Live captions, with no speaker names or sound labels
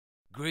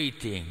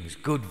Greetings,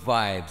 good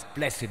vibes,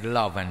 blessed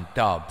love and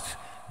dubs.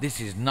 This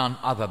is none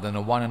other than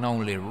the one and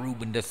only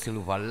Ruben da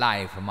Silva,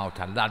 live from out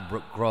of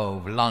Ladbroke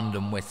Grove,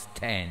 London West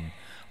 10,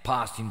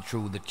 passing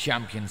through the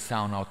champion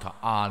sound out of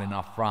Arles in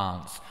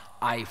France.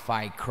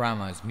 Hi-Fi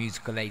Crammers,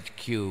 Musical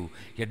HQ,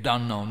 you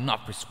don't know,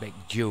 not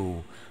respect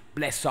due.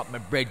 Bless up my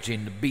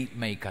brethren, the beat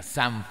maker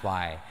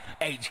Samfi,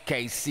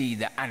 HKC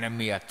the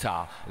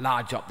animator,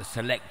 large up the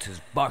selectors,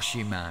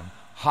 Bushy Man,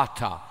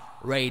 Hutter,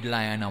 Raid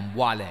Lion and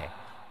Wale.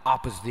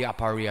 Uppers the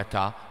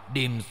operator,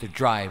 Dims the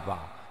driver,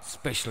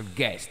 special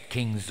guest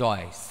King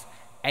Zeus,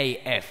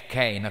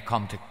 AFK and I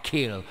come to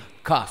kill,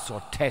 cuss or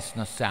test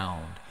no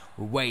sound.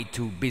 We're way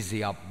too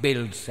busy up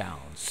build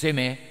sound, see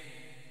me?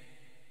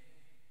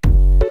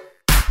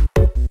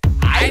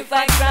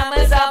 Hi-Fi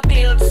Crammers are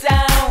build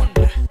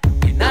sound,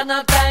 you know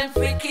no time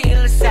for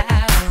kill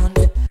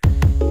sound.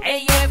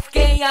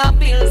 AFK are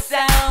build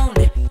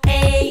sound,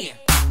 hey.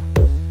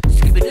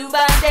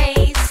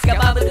 Skibba-doo-ba-day,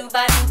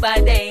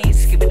 skabba-ba-doo-ba-doo-ba-day,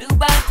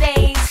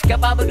 skibba-doo-ba-day,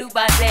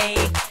 skabba-ba-doo-ba-day,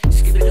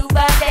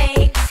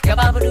 skibba-doo-ba-day,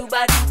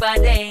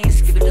 skabba-ba-doo-ba-doo-ba-day,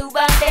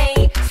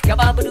 skibba-doo-ba-day,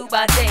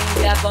 skabba-ba-doo-ba-day.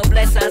 We are gonna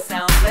bless our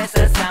sound,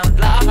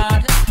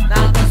 Lord.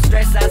 Now don't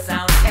stress our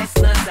sound.